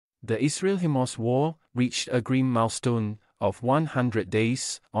The Israel-Hamas war reached a grim milestone of 100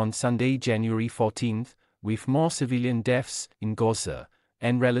 days on Sunday, January 14, with more civilian deaths in Gaza,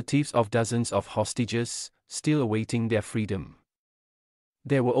 and relatives of dozens of hostages still awaiting their freedom.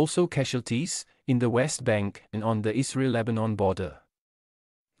 There were also casualties in the West Bank and on the Israel-Lebanon border.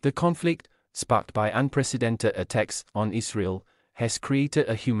 The conflict, sparked by unprecedented attacks on Israel, has created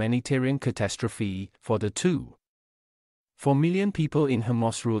a humanitarian catastrophe for the 2.4 million people in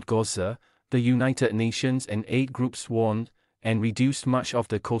Hamas-ruled Gaza. The United Nations and aid groups warned and reduced much of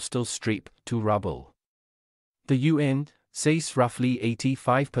the coastal strip to rubble. The UN says roughly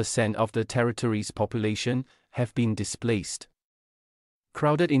 85% of the territory's population have been displaced,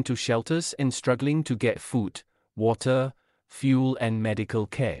 crowded into shelters and struggling to get food, water, fuel and medical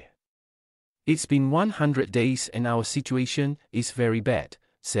care. It's been 100 days and our situation is very bad,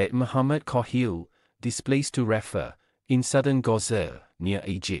 said Mohammed Kohil, displaced to Rafah, in southern Gaza, near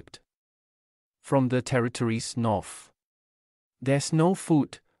Egypt. From the territory's north, there's no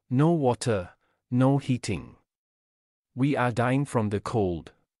food, no water, no heating. We are dying from the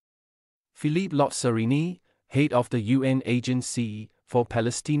cold. Philippe Lazzarini, head of the UN Agency for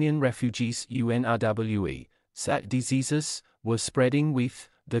Palestinian Refugees UNRWA, said diseases were spreading with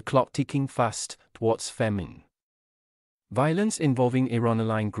the clock ticking fast towards famine. Violence involving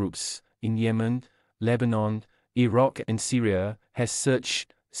Iran-aligned groups in Yemen, Lebanon, Iraq and Syria has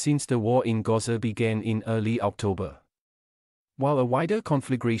surged since the war in Gaza began in early October, while a wider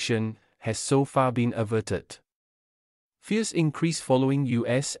conflagration has so far been averted. Fears increased following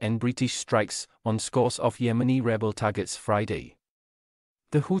US and British strikes on scores of Yemeni rebel targets Friday.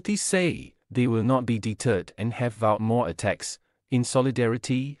 The Houthis say they will not be deterred and have vowed more attacks, in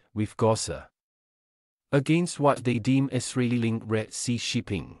solidarity with Gaza, against what they deem Israeli-linked Red Sea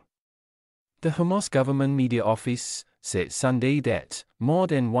shipping. The Hamas government media office said Sunday that more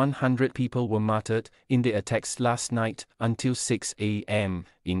than 100 people were martyred in the attacks last night until 6 a.m.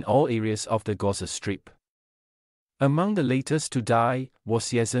 in all areas of the Gaza Strip. Among the latest to die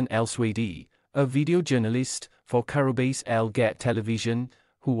was Yazan al-Swaidi, a video journalist for Karabas Al-Gad television,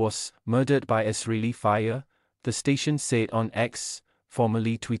 who was murdered by Israeli fire, the station said on X,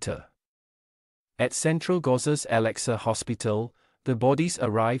 formerly Twitter. At Central Gaza's Al-Aqsa Hospital, the bodies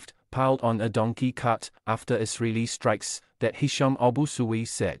arrived piled on a donkey cart after Israeli strikes that Hisham Abu Suway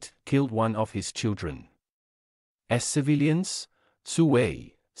said killed one of his children. As civilians,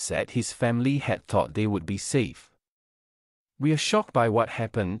 Suway said his family had thought they would be safe. We are shocked by what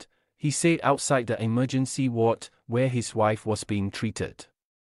happened, he said outside the emergency ward where his wife was being treated.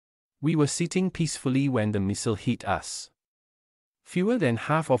 We were sitting peacefully when the missile hit us. Fewer than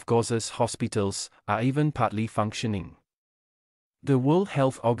half of Gaza's hospitals are even partly functioning, the World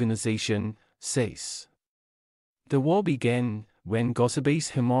Health Organization says. The war began when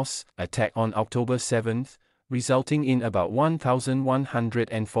Gaza-based Hamas attacked on October 7, resulting in about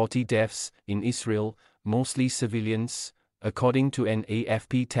 1,140 deaths in Israel, mostly civilians, according to an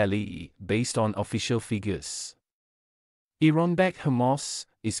AFP tally based on official figures. Iran-backed Hamas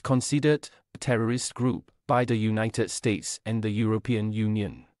is considered a terrorist group by the United States and the European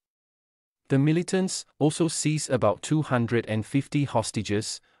Union. The militants also seized about 250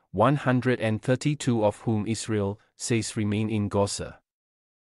 hostages, 132 of whom Israel says remain in Gaza,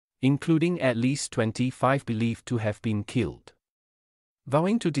 including at least 25 believed to have been killed.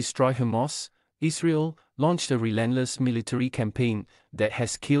 Vowing to destroy Hamas, Israel launched a relentless military campaign that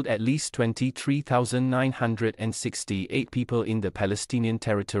has killed at least 23,968 people in the Palestinian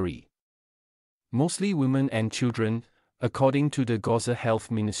territory, mostly women and children, according to the Gaza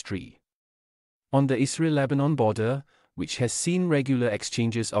Health Ministry. On the Israel-Lebanon border, which has seen regular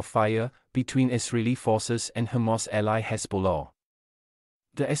exchanges of fire between Israeli forces and Hamas ally Hezbollah,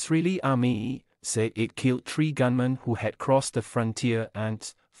 the Israeli army said it killed 3 gunmen who had crossed the frontier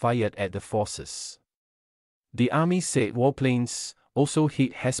and fired at the forces. The army said warplanes also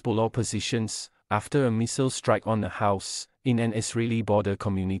hit Hezbollah positions after a missile strike on a house in an Israeli border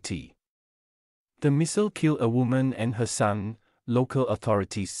community. The missile killed a woman and her son, local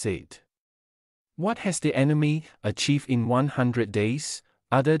authorities said. What has the enemy achieved in 100 days,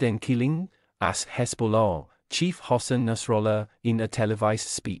 other than killing? Asked Hezbollah chief Hassan Nasrallah in a televised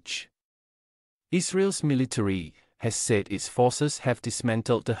speech. Israel's military has said its forces have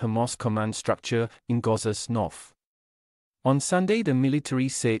dismantled the Hamas command structure in Gaza's north. On Sunday, the military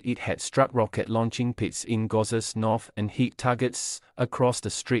said it had struck rocket launching pits in Gaza's north and hit targets across the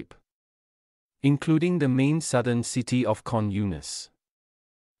Strip, including the main southern city of Khan Yunis.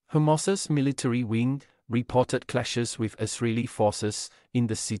 Hamas's military wing reported clashes with Israeli forces in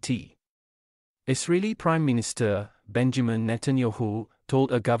the city. Israeli Prime Minister Benjamin Netanyahu told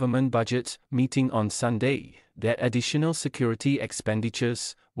a government budget meeting on Sunday that additional security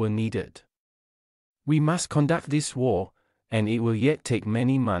expenditures were needed. "We must conduct this war, and it will yet take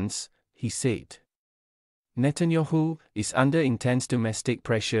many months," he said. Netanyahu is under intense domestic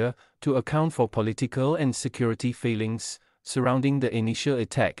pressure to account for political and security failings surrounding the initial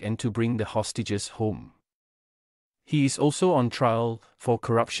attack and to bring the hostages home. He is also on trial for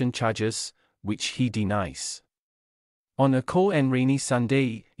corruption charges, which he denies. On a cold and rainy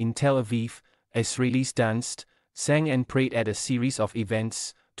Sunday in Tel Aviv, Israelis danced, sang and prayed at a series of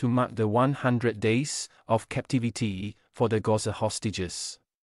events to mark the 100 days of captivity for the Gaza hostages.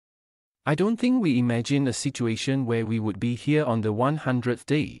 "I don't think we imagine a situation where we would be here on the 100th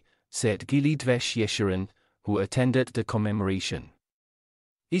day," said Gili Dvesh Yesharon, who attended the commemoration.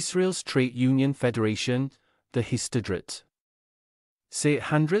 Israel's trade union federation, the Histadrut, said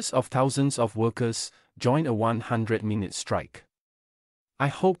hundreds of thousands of workers joined a 100-minute strike. "I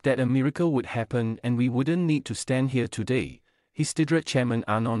hope that a miracle would happen and we wouldn't need to stand here today," Histadrut chairman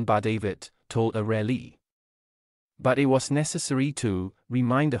Arnon Bar-David told a rally. But it was necessary to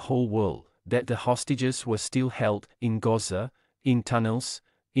remind the whole world that the hostages were still held in Gaza, in tunnels,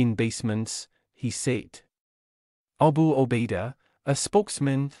 in basements, he said. Abu Obaida, a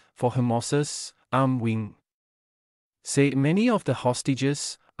spokesman for Hamas's armed wing, said many of the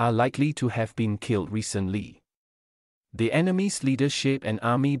hostages are likely to have been killed recently. "The enemy's leadership and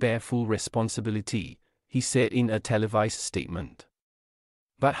army bear full responsibility," he said in a televised statement.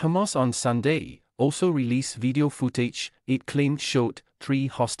 But Hamas on Sunday also released video footage it claimed showed 3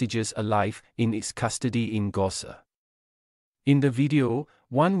 hostages alive in its custody in Gaza. In the video,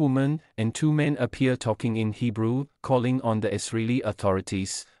 1 woman and 2 men appear talking in Hebrew, calling on the Israeli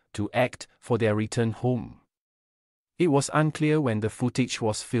authorities to act for their return home. It was unclear when the footage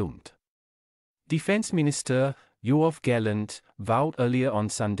was filmed. Defense Minister Yoav Gallant vowed earlier on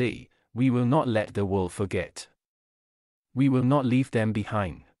Sunday, "We will not let the world forget. We will not leave them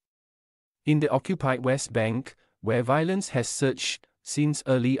behind." In the occupied West Bank, where violence has surged since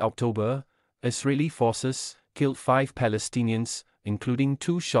early October, Israeli forces killed 5 Palestinians, including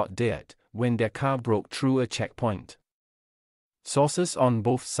 2 shot dead, when their car broke through a checkpoint. Sources on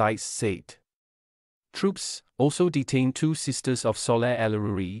both sides said. Troops also detained 2 sisters of Soleh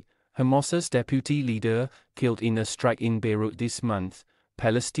al-Aruri, Hamas's deputy leader, killed in a strike in Beirut this month,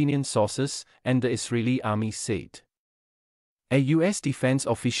 Palestinian sources and the Israeli army said. A U.S. defense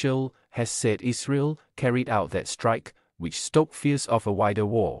official has said Israel carried out that strike, which stoked fears of a wider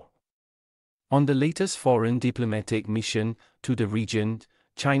war. On the latest foreign diplomatic mission to the region,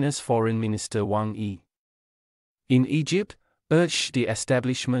 China's Foreign Minister Wang Yi in Egypt urged the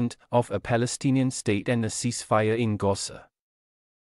establishment of a Palestinian state and a ceasefire in Gaza.